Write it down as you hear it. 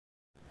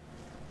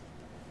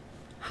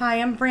Hi,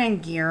 I'm Fran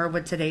Gear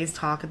with today's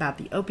talk about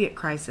the opiate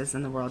crisis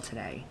in the world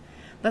today.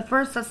 But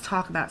first, let's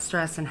talk about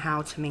stress and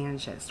how to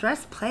manage it.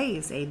 Stress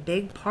plays a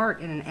big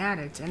part in an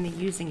addict and the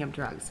using of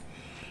drugs.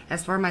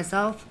 As for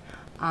myself,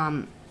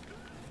 I've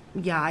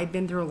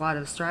been through a lot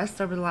of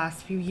stress over the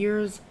last few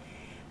years,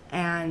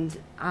 and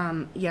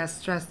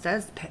yes, stress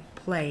does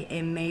play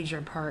a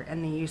major part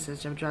in the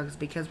usage of drugs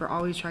because we're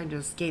always trying to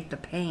escape the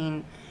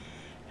pain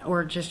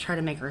or just try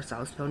to make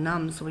ourselves feel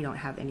numb so we don't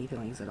have any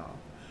feelings at all.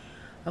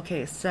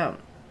 Okay, so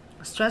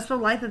stressful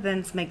life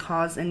events may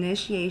cause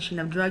initiation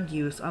of drug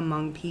use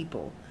among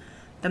people.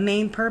 The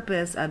main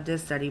purpose of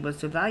this study was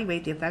to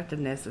evaluate the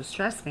effectiveness of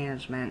stress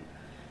management,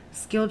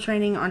 skill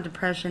training on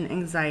depression,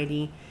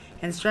 anxiety,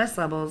 and stress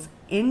levels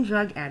in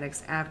drug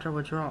addicts after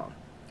withdrawal.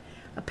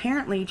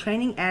 Apparently,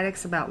 training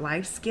addicts about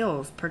life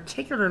skills,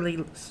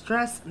 particularly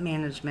stress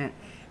management,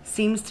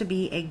 seems to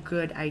be a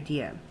good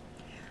idea.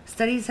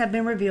 Studies have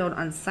been revealed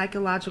on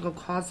psychological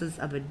causes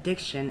of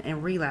addiction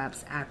and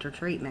relapse after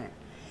treatment.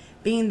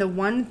 Being the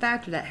one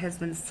factor that has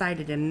been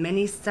cited in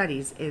many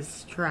studies is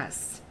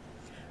stress.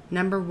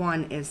 Number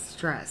one is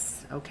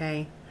stress,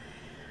 okay?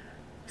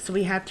 So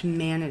we have to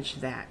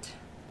manage that.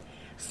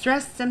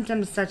 Stress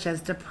symptoms such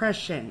as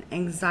depression,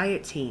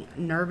 anxiety,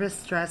 nervous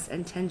stress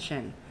and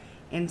tension,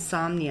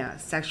 insomnia,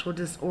 sexual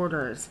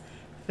disorders,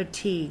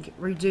 fatigue,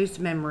 reduced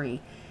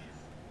memory,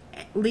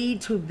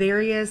 lead to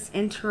various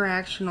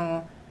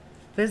interactional,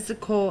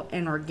 physical,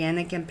 and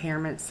organic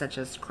impairments such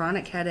as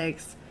chronic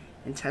headaches,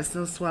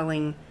 intestinal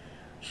swelling,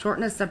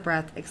 shortness of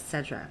breath,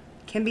 etc.,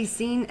 can be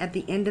seen at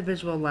the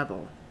individual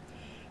level.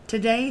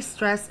 Today,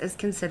 stress is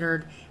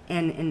considered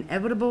an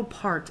inevitable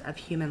part of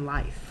human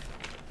life.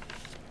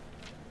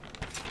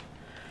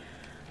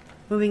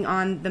 Moving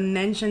on, the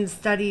mentioned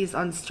studies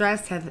on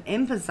stress have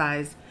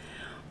emphasized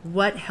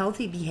what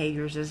healthy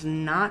behaviors is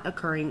not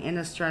occurring in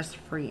a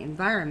stress-free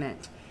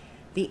environment,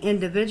 the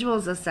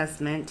individual's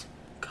assessment,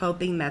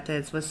 coping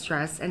methods with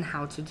stress, and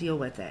how to deal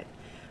with it.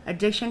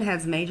 Addiction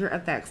has major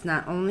effects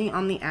not only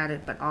on the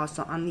addict but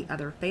also on the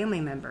other family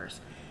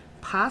members.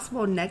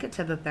 Possible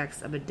negative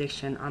effects of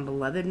addiction on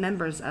beloved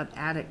members of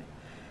addict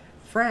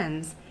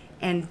friends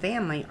and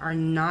family are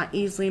not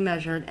easily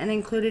measured and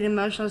included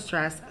emotional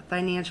stress,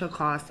 financial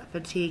costs,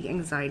 fatigue,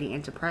 anxiety,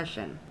 and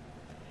depression.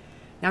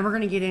 Now we're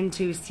going to get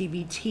into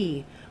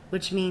CBT,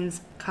 which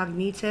means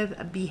cognitive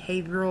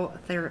behavioral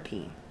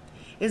therapy.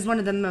 It is one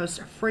of the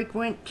most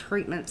frequent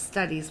treatment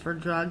studies for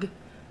drug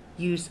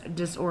use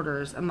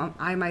disorders.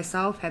 I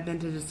myself have been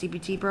to the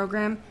CBT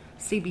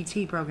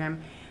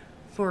program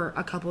for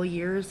a couple of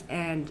years,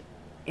 and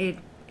it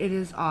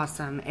is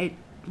awesome. It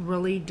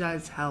really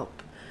does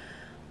help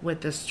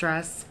with the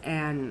stress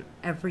and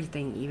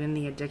everything, even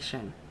the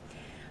addiction.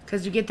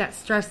 Because you get that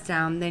stress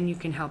down, then you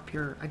can help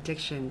your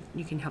addiction.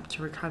 You can help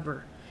to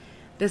recover.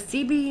 The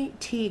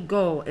CBT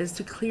goal is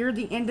to clear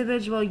the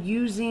individual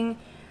using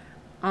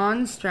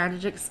on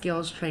strategic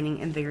skills training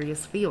in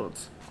various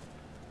fields.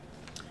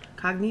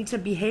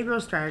 Cognitive behavioral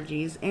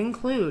strategies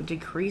include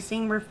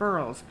decreasing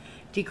referrals,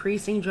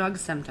 decreasing drug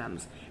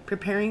symptoms,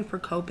 preparing for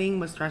coping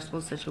with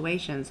stressful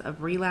situations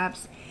of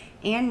relapse,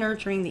 and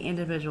nurturing the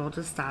individual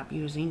to stop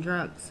using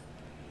drugs.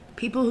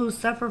 People who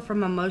suffer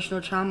from emotional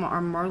trauma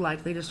are more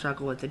likely to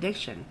struggle with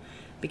addiction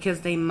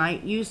because they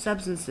might use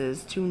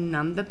substances to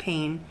numb the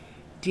pain,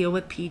 deal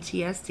with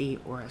PTSD,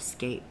 or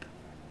escape.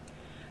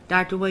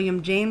 Dr.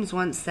 William James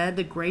once said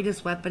the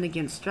greatest weapon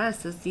against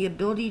stress is the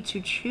ability to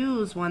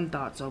choose one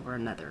thoughts over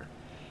another.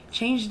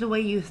 Change the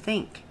way you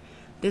think.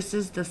 This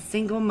is the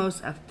single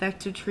most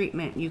effective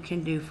treatment you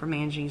can do for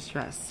managing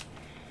stress.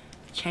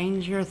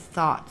 Change your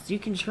thoughts. You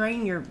can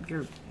train your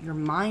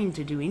mind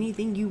to do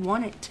anything you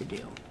want it to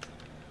do.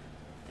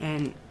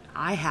 And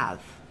I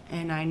have.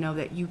 And I know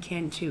that you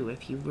can too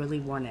if you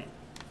really want it.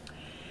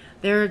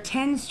 There are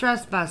 10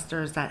 stress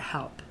busters that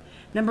help.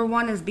 Number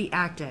one is be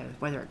active,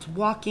 whether it's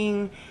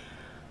walking,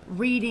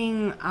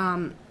 reading,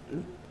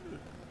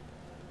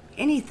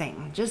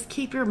 anything. Just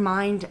keep your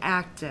mind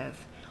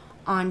active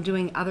on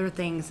doing other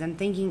things and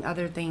thinking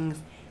other things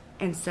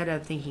instead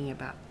of thinking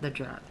about the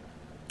drug.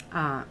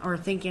 Or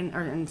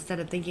instead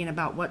of thinking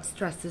about what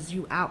stresses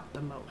you out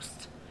the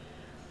most.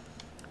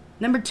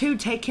 Number two,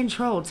 take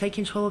control. Take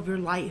control of your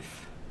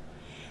life.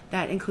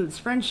 That includes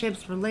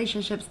friendships,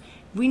 relationships.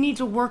 We need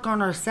to work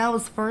on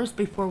ourselves first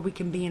before we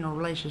can be in a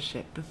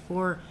relationship,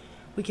 before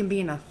we can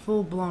be in a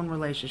full-blown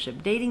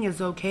relationship. Dating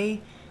is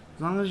okay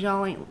as long as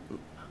y'all ain't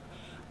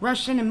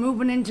rushing and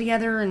moving in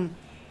together and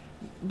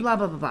blah,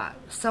 blah, blah, blah,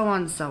 so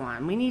on and so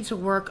on. We need to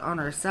work on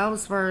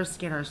ourselves first,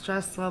 get our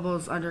stress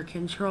levels under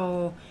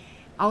control,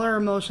 all our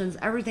emotions,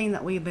 everything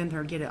that we've been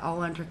through, get it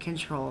all under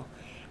control.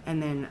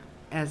 And then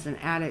as an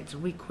addict,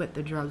 we quit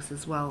the drugs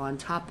as well on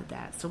top of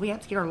that. So we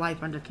have to get our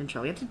life under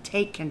control. We have to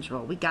take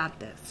control. We got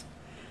this.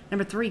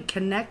 Number three,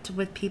 connect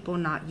with people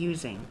not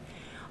using.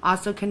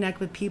 Also connect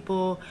with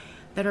people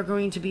that are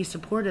going to be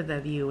supportive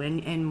of you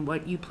and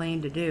what you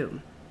plan to do.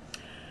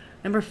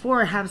 Number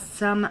four, have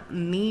some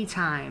me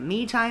time.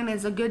 Me time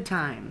is a good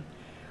time.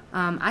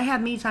 I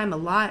have me time a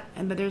lot,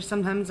 but there's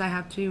sometimes I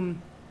have to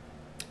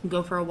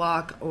go for a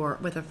walk or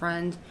with a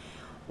friend,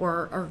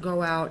 or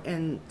go out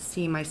and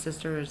see my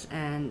sisters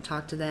and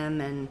talk to them.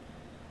 And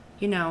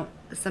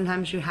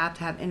sometimes you have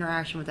to have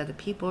interaction with other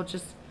people.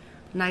 Just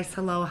nice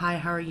hello, hi,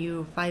 how are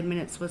you, 5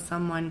 minutes with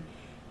someone,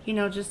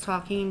 just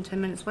talking,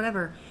 10 minutes,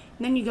 whatever.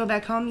 And then you go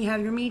back home, you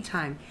have your me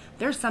time.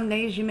 There's some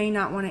days you may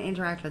not want to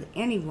interact with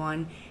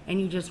anyone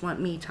and you just want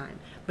me time.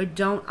 But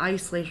don't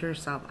isolate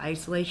yourself.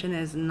 Isolation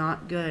is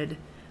not good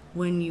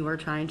when you are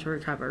trying to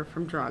recover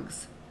from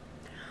drugs.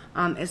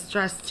 It's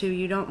stress too.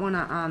 You don't want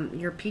to,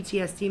 your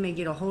PTSD may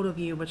get a hold of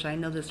you, which I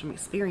know this from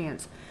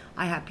experience.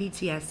 I have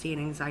PTSD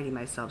and anxiety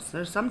myself. So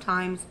there's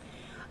sometimes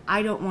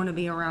I don't want to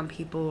be around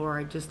people, or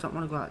I just don't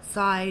want to go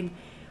outside.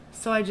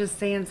 So I just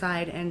stay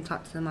inside and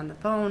talk to them on the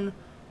phone,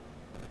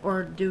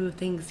 or do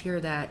things here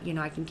that,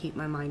 I can keep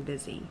my mind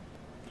busy.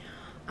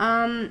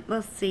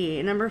 Let's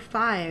see. Number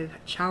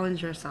 5,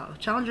 challenge yourself.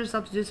 Challenge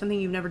yourself to do something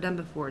you've never done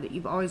before that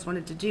you've always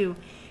wanted to do,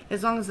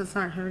 as long as it's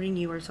not hurting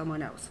you or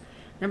someone else.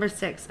 Number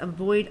 6,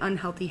 avoid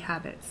unhealthy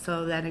habits.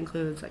 So that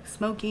includes like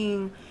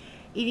smoking,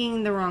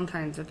 eating the wrong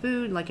kinds of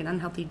food, like an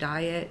unhealthy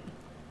diet,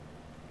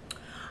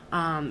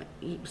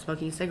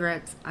 smoking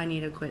cigarettes. I need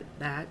to quit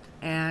that.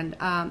 And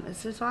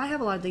so I have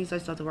a lot of things I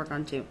still have to work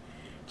on too.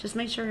 Just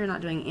make sure you're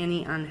not doing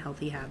any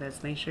unhealthy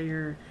habits. Make sure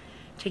you're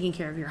taking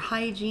care of your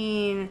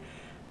hygiene,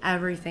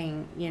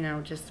 everything,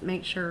 just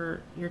make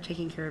sure you're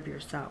taking care of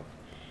yourself.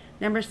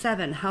 Number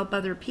 7, help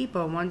other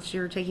people. Once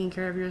you're taking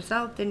care of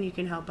yourself, then you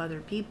can help other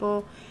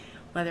people,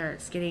 whether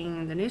it's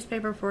getting the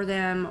newspaper for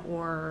them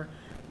or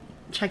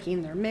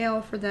checking their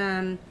mail for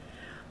them,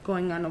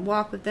 going on a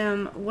walk with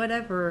them,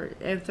 whatever.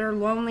 If they're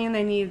lonely and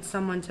they need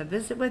someone to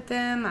visit with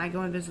them, I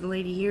go and visit a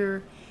lady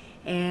here,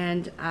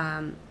 and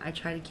I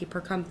try to keep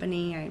her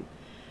company. I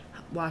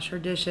wash her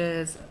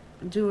dishes,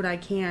 do what I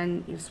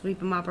can, sweep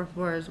them off her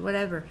floors,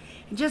 whatever.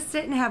 And just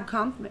sit and have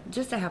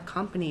just to have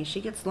company. She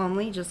gets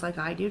lonely just like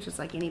I do, just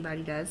like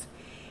anybody does.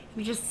 If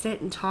you just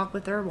sit and talk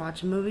with her,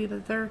 watch a movie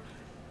with her,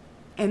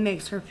 it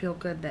makes her feel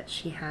good that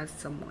she has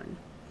someone.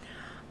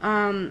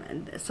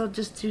 So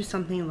just do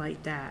something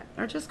like that.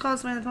 Or just call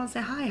someone on the phone and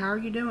say, hi, how are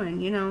you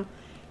doing?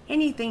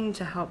 Anything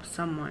to help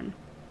someone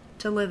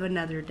to live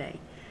another day.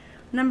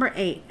 Number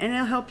 8, and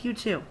it'll help you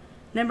too.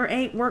 Number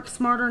 8, work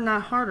smarter,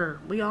 not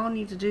harder. We all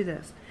need to do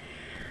this.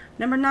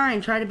 Number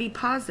 9, try to be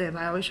positive.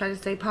 I always try to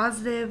stay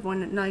positive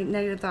when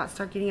negative thoughts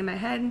start getting in my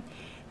head.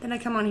 Then I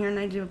come on here and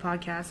I do a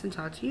podcast and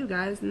talk to you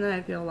guys, and then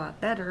I feel a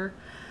lot better.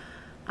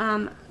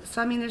 So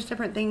there's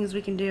different things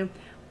we can do,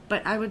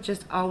 but I would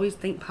just always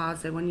think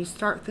positive. When you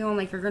start feeling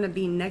like you're going to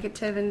be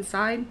negative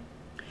inside,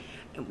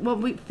 well,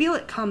 we feel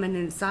it coming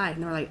inside,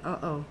 and we're like,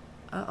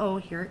 uh-oh,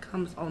 here it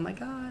comes. Oh my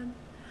God.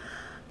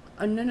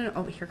 Oh, no.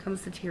 Oh, here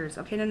comes the tears.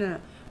 Okay, no.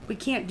 We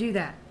can't do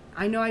that.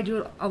 I know I do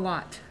it a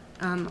lot.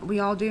 We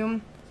all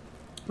do.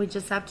 We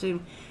just have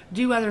to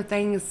do other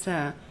things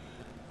to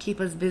keep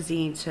us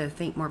busy, to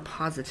think more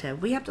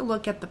positive. We have to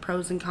look at the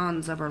pros and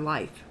cons of our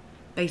life.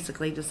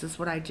 Basically, this is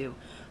what I do.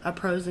 A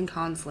pros and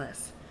cons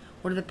list.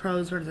 What are the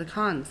pros? What are the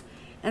cons?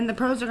 And the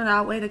pros are going to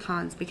outweigh the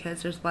cons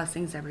because there's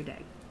blessings every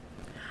day.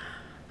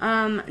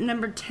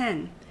 Number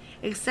 10,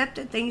 accept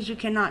the things you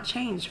cannot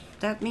change.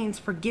 That means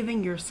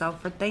forgiving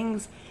yourself for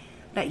things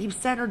that you've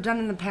said or done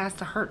in the past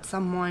to hurt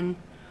someone,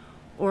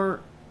 or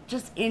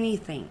just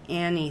anything.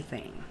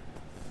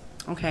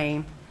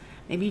 Okay?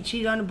 Maybe you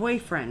cheated on a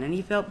boyfriend and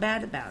you felt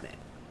bad about it.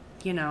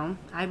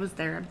 I was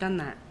there. I've done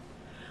that.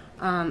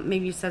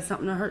 Maybe you said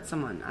something to hurt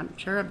someone. I'm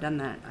sure I've done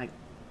that.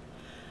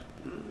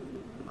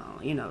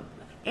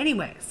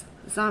 Anyways,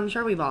 so I'm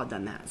sure we've all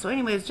done that. So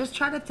anyways, just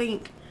try to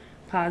think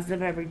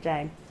positive every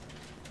day.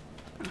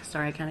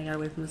 Sorry, I kind of got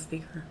away from the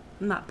speaker.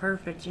 I'm not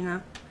perfect,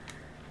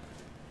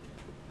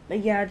 But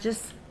yeah,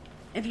 just,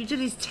 if you do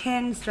these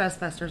 10 stress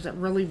busters, it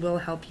really will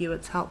help you.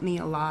 It's helped me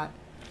a lot.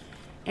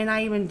 And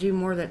I even do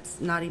more that's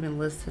not even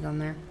listed on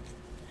there.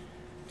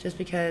 Just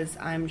because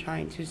I'm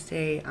trying to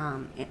stay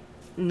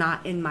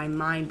not in my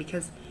mind,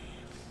 because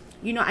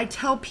I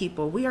tell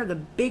people we are the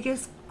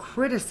biggest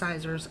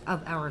criticizers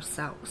of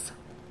ourselves,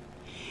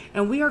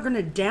 and we are going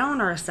to down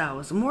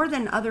ourselves more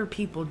than other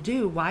people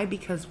do. Why?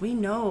 Because we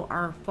know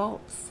our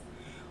faults,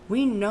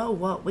 we know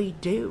what we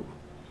do,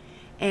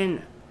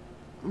 and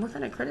we're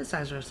going to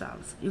criticize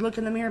ourselves. You look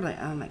in the mirror and be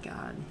like, oh my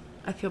God,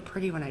 I feel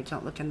pretty when I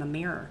don't look in the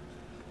mirror.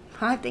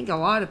 I think a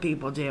lot of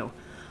people do,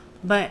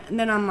 but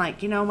then I'm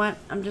like, you know what,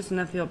 I'm just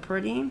going to feel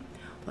pretty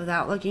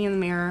without looking in the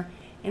mirror.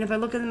 And if I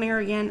look in the mirror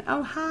again,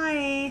 oh,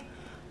 hi,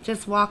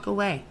 just walk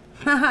away.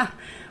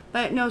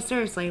 But no,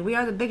 seriously, we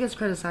are the biggest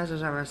criticizers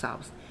of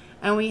ourselves.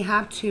 And we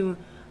have to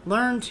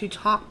learn to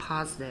talk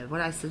positive. What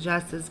I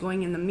suggest is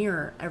going in the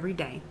mirror every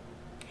day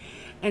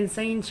and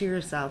saying to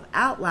yourself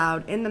out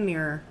loud in the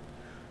mirror,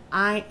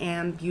 I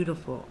am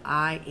beautiful.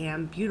 I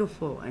am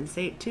beautiful. And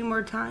say it 2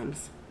 more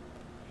times.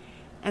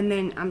 And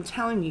then I'm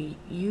telling you,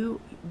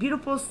 you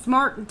beautiful,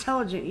 smart,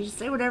 intelligent, you just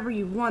say whatever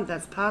you want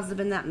that's positive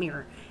in that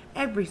mirror.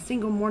 Every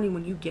single morning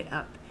when you get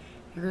up,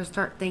 you're going to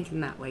start thinking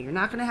that way. You're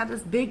not going to have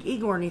this big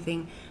ego or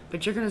anything,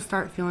 but you're going to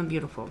start feeling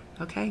beautiful,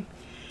 okay?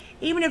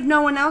 Even if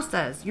no one else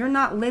does, you're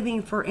not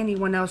living for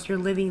anyone else. You're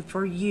living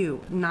for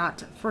you,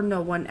 not for no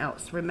one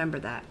else. Remember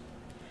that.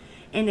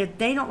 And if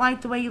they don't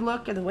like the way you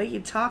look or the way you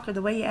talk or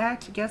the way you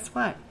act, guess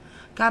what?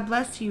 God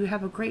bless you.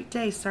 Have a great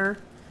day, sir.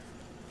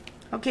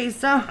 Okay,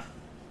 so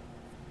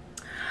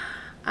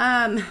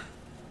I'm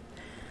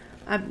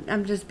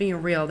just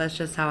being real. That's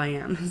just how I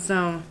am.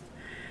 So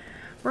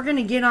we're going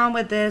to get on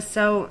with this.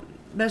 So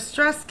the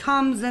stress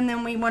comes and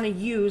then we want to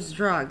use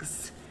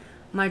drugs.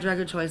 My drug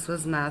of choice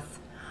was meth.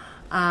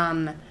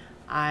 I'll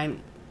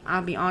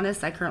be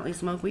honest, I currently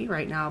smoke weed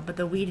right now, but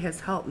the weed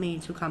has helped me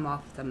to come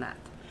off the meth.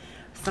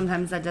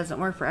 Sometimes that doesn't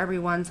work for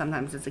everyone.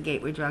 Sometimes it's a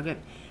gateway drug.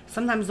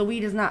 Sometimes the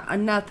weed is not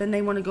enough and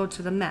they want to go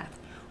to the meth.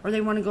 Or they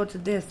want to go to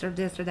this or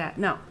that.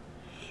 No.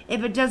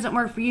 If it doesn't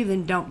work for you,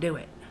 then don't do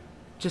it.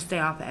 Just stay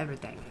off of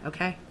everything,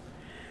 okay?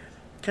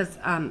 Because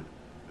a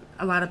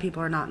lot of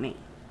people are not me.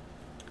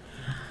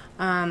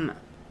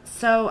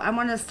 So I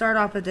want to start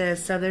off with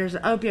this. So there's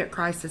an opiate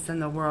crisis in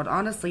the world.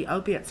 Honestly,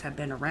 opiates have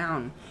been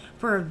around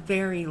for a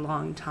very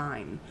long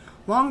time.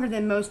 Longer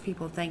than most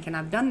people think. And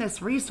I've done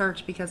this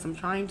research because I'm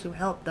trying to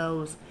help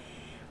those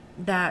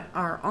that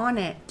are on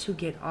it to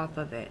get off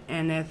of it.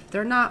 And if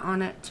they're not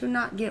on it, to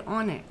not get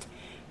on it.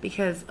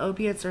 Because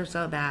opiates are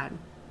so bad.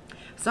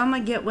 So I'm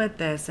going to get with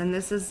this. And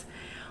this is,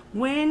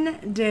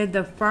 when did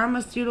the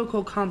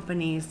pharmaceutical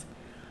companies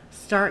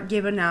start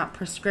giving out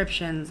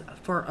prescriptions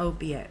for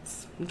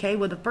opiates? Okay,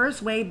 well, the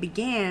first wave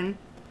began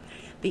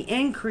the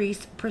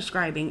increased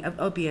prescribing of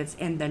opiates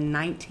in the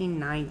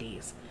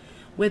 1990s,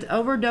 with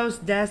overdose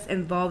deaths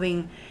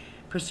involving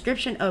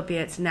prescription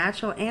opiates,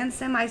 natural and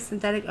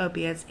semi-synthetic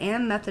opiates,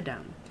 and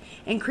methadone,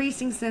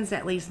 increasing since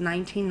at least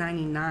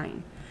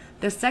 1999.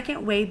 The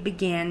second wave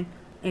began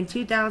in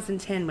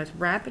 2010 with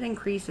rapid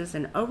increases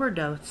in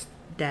overdose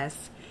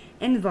deaths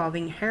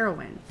involving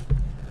heroin.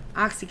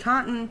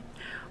 OxyContin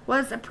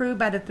was approved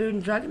by the Food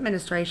and Drug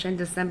Administration in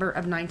December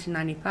of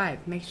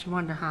 1995. Makes you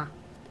wonder, huh?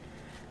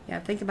 Yeah,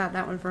 think about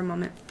that one for a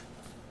moment.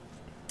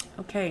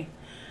 Okay.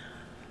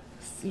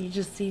 So you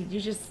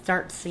just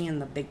start seeing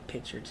the big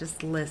picture.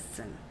 Just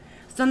listen.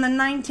 So in the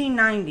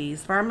 1990s,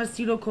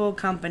 pharmaceutical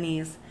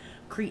companies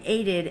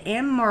created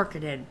and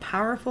marketed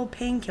powerful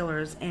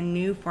painkillers and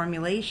new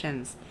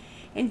formulations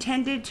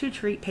intended to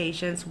treat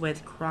patients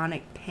with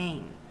chronic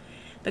pain.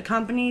 The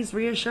companies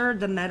reassured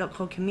the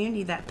medical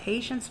community that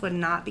patients would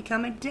not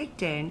become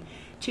addicted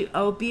to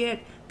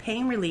opiate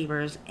pain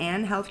relievers,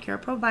 and healthcare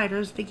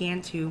providers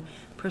began to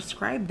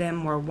prescribe them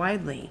more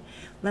widely.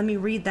 Let me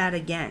read that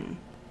again.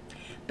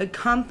 The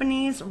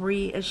companies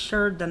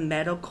reassured the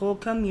medical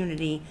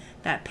community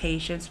that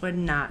patients would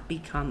not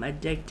become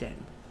addicted.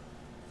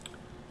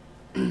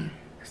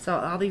 So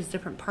all these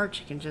different parts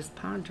you can just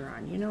ponder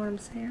on. You know what I'm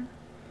saying?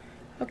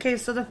 Okay,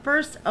 so the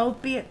first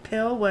opiate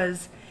pill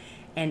was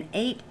an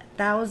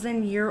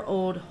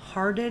 8,000-year-old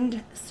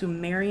hardened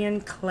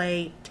Sumerian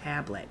clay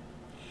tablet.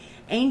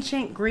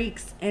 Ancient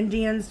Greeks,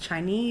 Indians,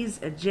 Chinese,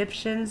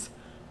 Egyptians,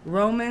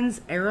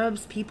 Romans,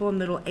 Arabs, people in the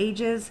Middle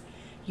Ages,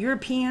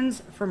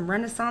 Europeans from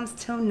Renaissance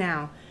till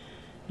now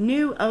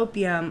knew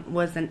opium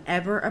was an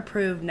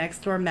ever-approved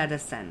next-door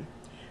medicine.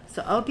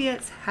 So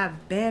opiates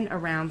have been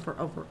around for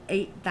over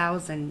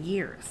 8,000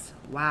 years.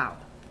 Wow.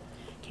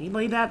 Can you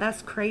believe that?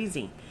 That's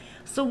crazy.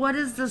 So what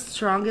is the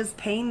strongest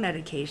pain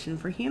medication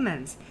for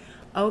humans?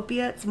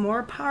 Opiates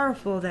more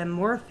powerful than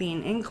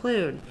morphine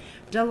include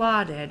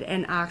Dilaudid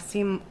and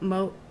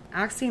oxymorphone.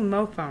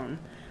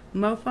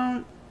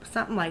 Mophone?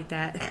 Something like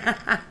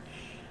that.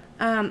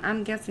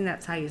 I'm guessing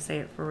that's how you say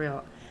it for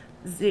real.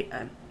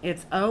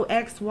 It's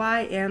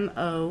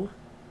Oxymophone.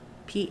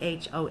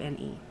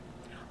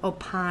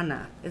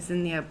 Opana is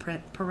in the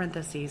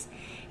parentheses.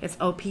 It's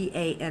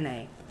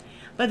Opana.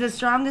 But the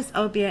strongest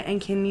opiate in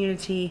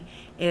community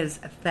is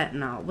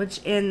fentanyl,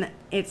 which in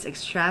its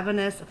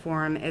extravenous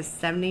form is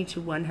 70 to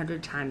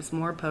 100 times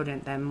more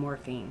potent than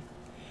morphine.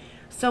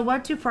 So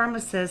what do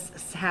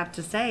pharmacists have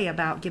to say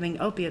about giving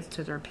opiates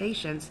to their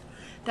patients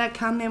that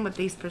come in with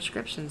these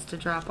prescriptions to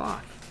drop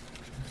off?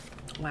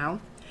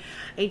 Well,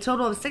 a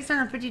total of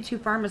 652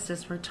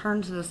 pharmacists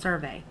returned to the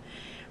survey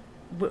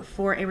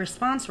for a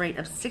response rate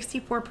of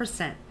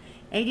 64%.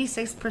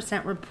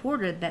 86%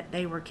 reported that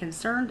they were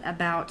concerned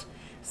about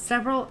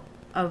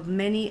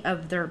many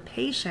of their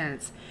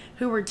patients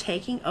who were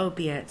taking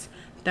opiates.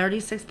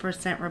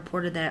 36%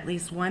 reported that at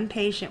least one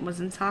patient was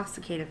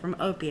intoxicated from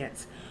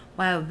opiates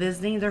while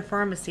visiting their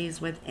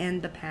pharmacies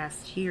within the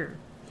past year.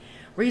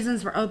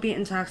 Reasons for opiate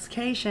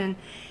intoxication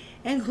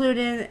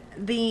included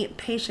the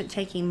patient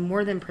taking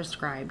more than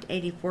prescribed,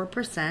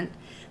 84%,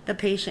 the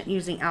patient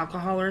using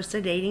alcohol or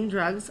sedating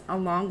drugs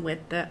along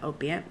with the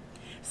opiate,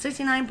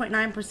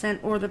 69.9%,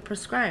 or the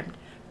prescribed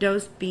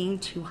dose being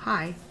too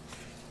high,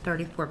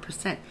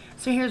 34%.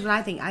 So here's what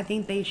I think. I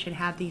think they should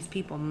have these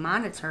people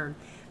monitored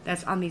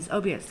that's on these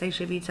opiates. They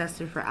should be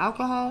tested for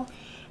alcohol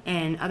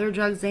and other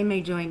drugs they may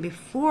be doing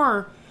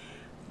before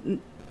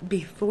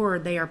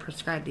they are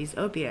prescribed these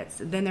opiates.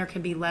 Then there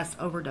can be less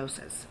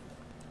overdoses.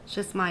 It's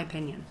just my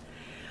opinion.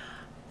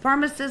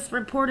 Pharmacists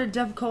reported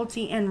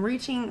difficulty in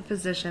reaching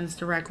physicians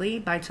directly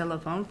by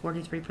telephone,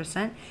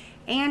 43%,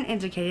 and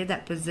indicated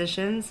that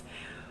physicians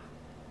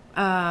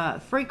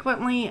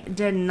frequently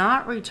did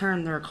not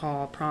return their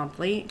call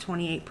promptly,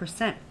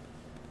 28%.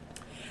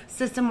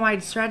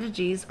 System-wide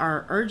strategies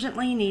are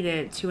urgently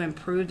needed to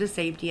improve the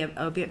safety of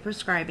opiate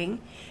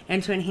prescribing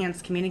and to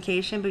enhance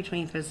communication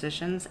between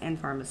physicians and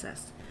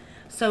pharmacists.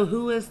 So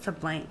who is to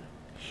blame?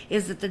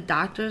 Is it the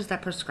doctors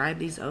that prescribe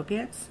these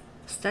opiates?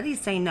 Studies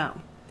say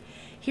no.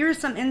 Here's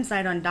some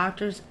insight on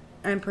doctors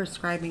and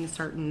prescribing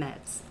certain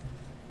meds.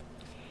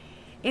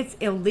 It's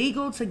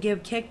illegal to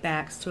give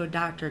kickbacks to a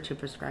doctor to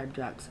prescribe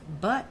drugs,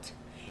 but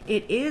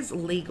it is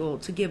legal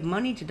to give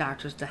money to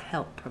doctors to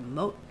help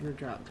promote your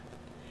drug.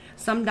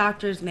 Some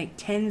doctors make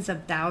tens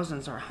of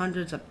thousands or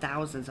hundreds of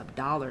thousands of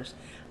dollars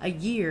a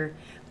year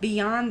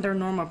beyond their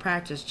normal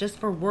practice just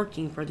for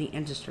working for the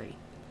industry.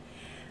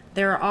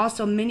 There are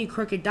also many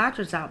crooked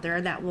doctors out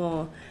there that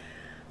will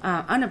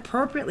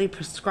inappropriately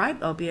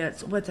prescribe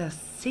opiates with a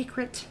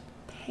secret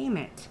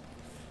payment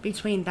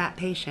between that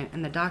patient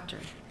and the doctor.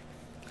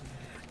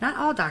 Not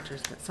all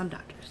doctors, but some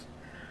doctors.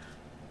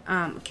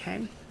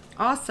 Okay.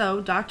 Also,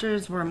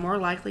 doctors were more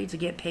likely to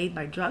get paid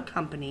by drug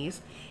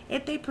companies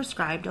if they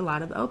prescribed a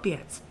lot of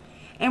opiates,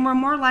 and were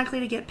more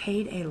likely to get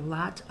paid a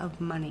lot of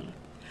money.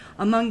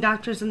 Among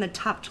doctors in the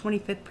top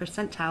 25th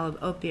percentile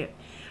of opiate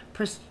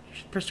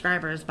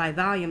prescribers by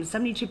volume,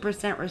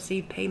 72%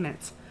 received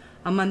payments.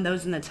 Among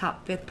those in the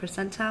top 5th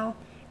percentile,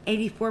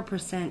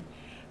 84%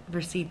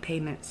 received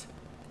payments.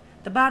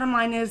 The bottom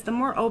line is, the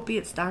more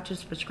opiates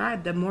doctors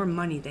prescribe, the more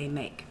money they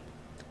make.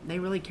 They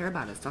really care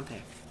about us, don't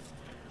they?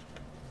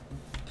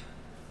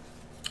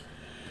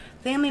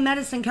 Family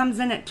medicine comes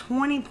in at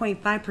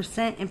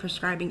 20.5% in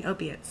prescribing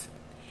opiates.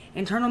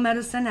 Internal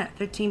medicine at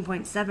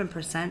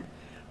 15.7%.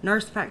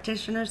 Nurse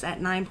practitioners at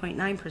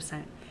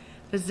 9.9%.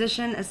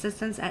 Physician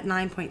assistants at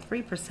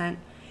 9.3%.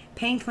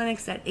 Pain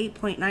clinics at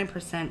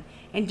 8.9%.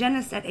 And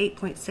dentists at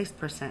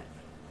 8.6%.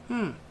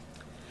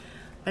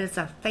 But it's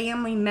a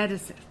family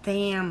medicine.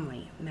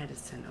 Family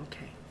medicine,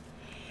 okay.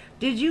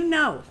 Did you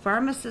know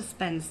pharmacists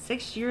spend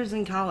 6 years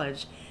in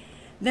college,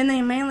 then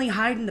they mainly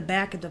hide in the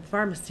back of the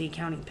pharmacy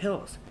counting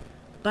pills?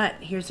 But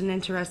here's an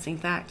interesting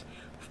fact.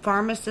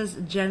 Pharmacists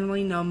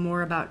generally know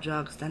more about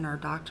drugs than our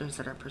doctors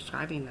that are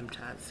prescribing them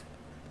to us.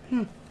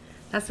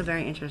 That's a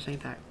very interesting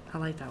fact. I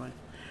like that one.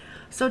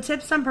 So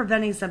tips on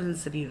preventing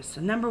substance abuse.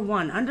 Number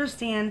 1,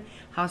 understand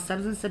how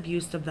substance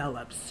abuse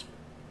develops.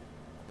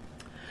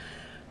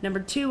 Number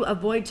 2,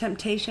 avoid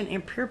temptation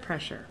and peer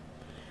pressure.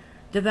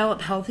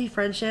 Develop healthy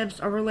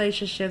friendships or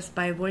relationships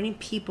by avoiding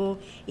people,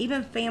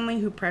 even family,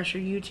 who pressure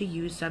you to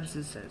use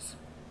substances.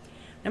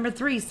 Number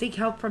 3, seek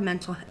help for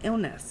mental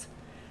illness.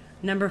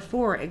 Number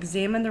 4,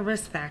 examine the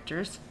risk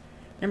factors.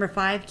 Number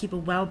 5, keep a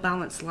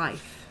well-balanced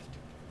life.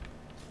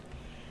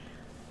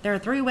 There are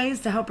 3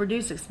 ways to help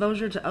reduce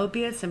exposure to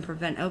opiates and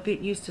prevent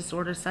opiate use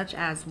disorders, such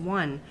as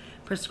 1,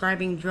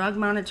 prescribing drug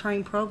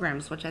monitoring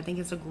programs, which I think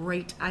is a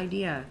great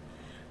idea.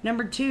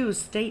 Number 2,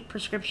 state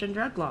prescription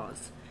drug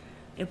laws.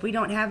 If we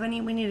don't have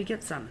any, we need to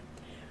get some.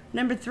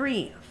 Number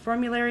 3,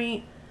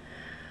 formulary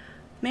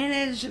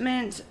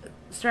management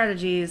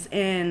strategies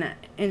in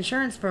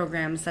insurance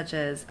programs, such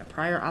as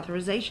prior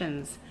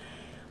authorizations,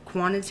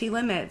 quantity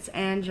limits,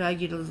 and drug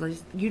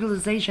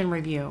utilization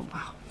review.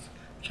 Wow,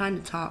 I'm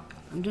trying to talk.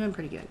 I'm doing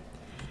pretty good.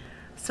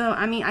 So,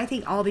 I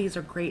think all these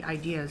are great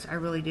ideas. I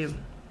really do.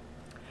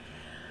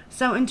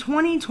 So, in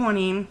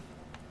 2020,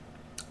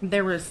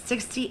 there were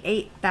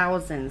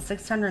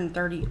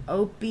 68,630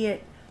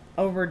 opiate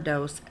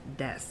overdose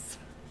deaths.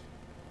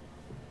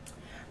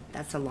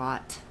 That's a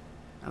lot.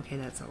 Okay,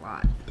 that's a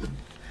lot.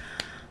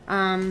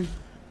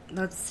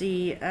 Let's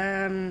see.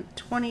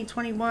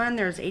 2021,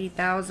 there's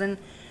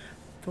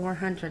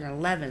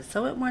 80,411.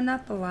 So it went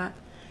up a lot.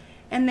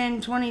 And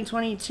then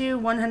 2022,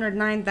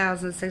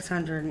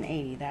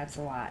 109,680. That's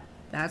a lot.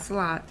 That's a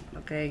lot.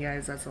 Okay,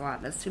 guys, that's a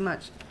lot. That's too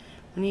much.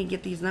 We need to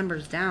get these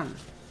numbers down.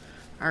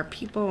 Our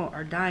people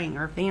are dying.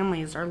 Our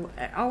families,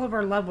 all of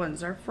our loved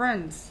ones, our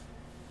friends,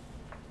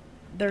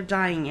 they're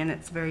dying, and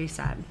it's very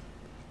sad.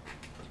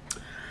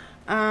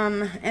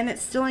 And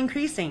it's still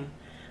increasing.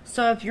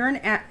 So if you're an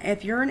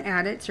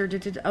addict or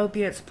addicted to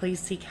opiates,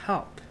 please seek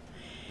help.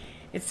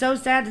 It's so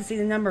sad to see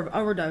the number of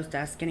overdose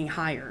deaths getting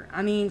higher.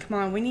 Come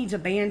on, we need to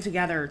band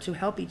together to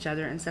help each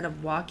other instead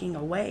of walking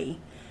away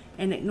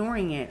and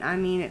ignoring it.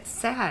 It's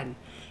sad.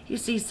 You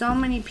see so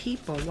many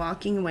people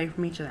walking away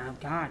from each other. Oh,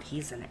 God,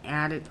 he's an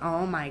addict.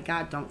 Oh, my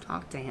God, don't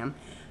talk to him.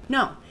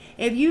 No.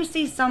 If you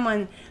see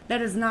someone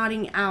that is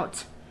nodding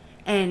out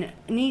and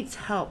needs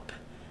help,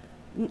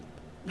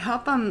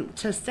 help them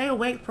to stay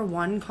awake for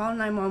one. Call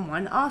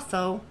 911.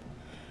 Also,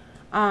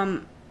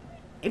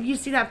 if you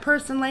see that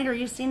person later,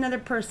 you see another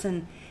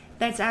person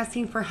that's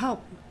asking for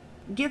help,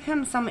 give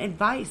him some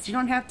advice. You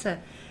don't have to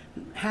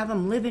have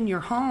them live in your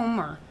home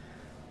or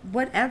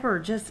whatever.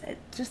 Just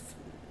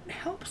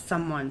help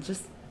someone.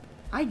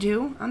 I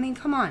do.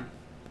 Come on.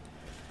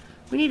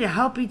 We need to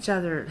help each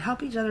other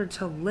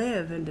to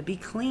live and to be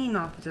clean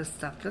off of this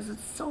stuff, because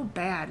it's so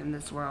bad in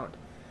this world.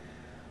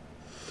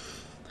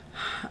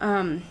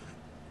 I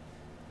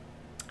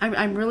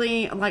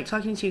really like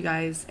talking to you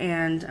guys,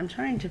 and I'm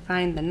trying to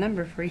find the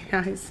number for you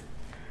guys.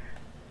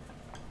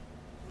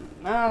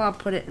 Oh, I'll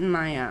put it in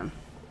my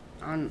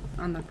on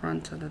the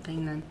front of the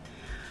thing then.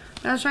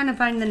 I was trying to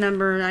find the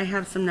number. I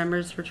have some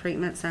numbers for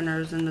treatment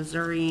centers in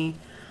Missouri.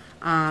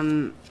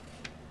 I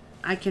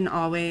can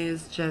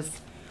always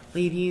just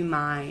leave you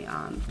my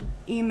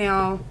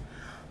email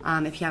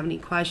if you have any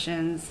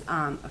questions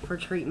for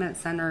treatment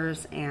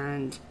centers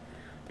and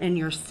in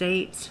your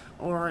state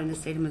or in the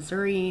state of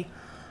Missouri.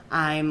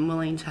 I'm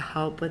willing to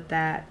help with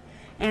that.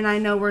 And I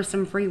know where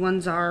some free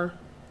ones are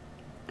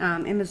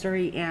in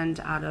Missouri and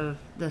out of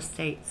the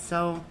state.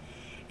 So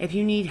if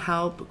you need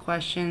help,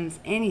 questions,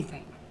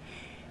 anything,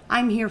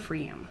 I'm here for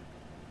you.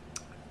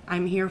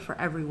 I'm here for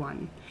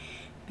everyone.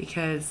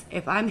 Because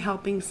if I'm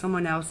helping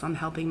someone else, I'm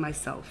helping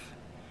myself.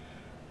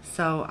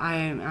 So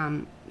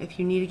if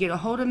you need to get a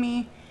hold of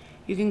me,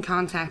 you can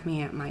contact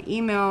me at my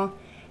email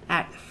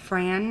at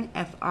Fran,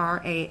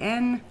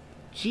 FRANGEAR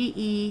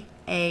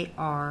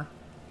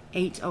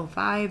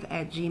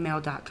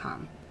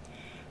 805@gmail.com.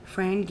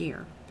 Fran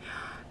Gear.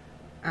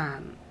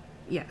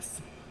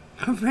 Yes.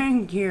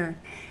 Fran Gear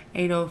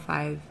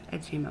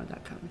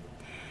 805@gmail.com.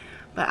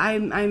 But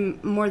I'm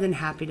more than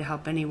happy to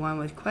help anyone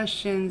with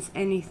questions,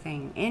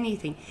 anything.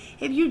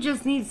 If you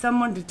just need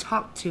someone to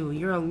talk to,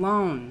 you're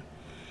alone,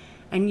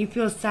 and you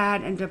feel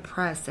sad and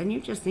depressed, and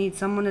you just need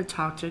someone to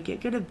talk to,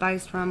 get good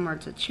advice from, or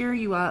to cheer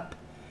you up,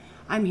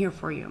 I'm here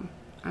for you.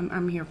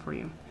 I'm here for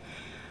you.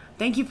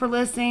 Thank you for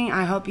listening.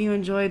 I hope you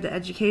enjoyed the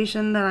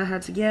education that I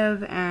had to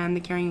give and the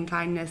caring and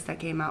kindness that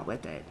came out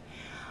with it.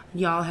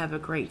 Y'all have a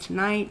great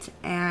night,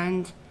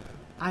 and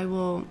I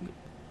will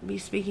be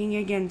speaking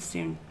again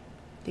soon.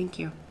 Thank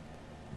you.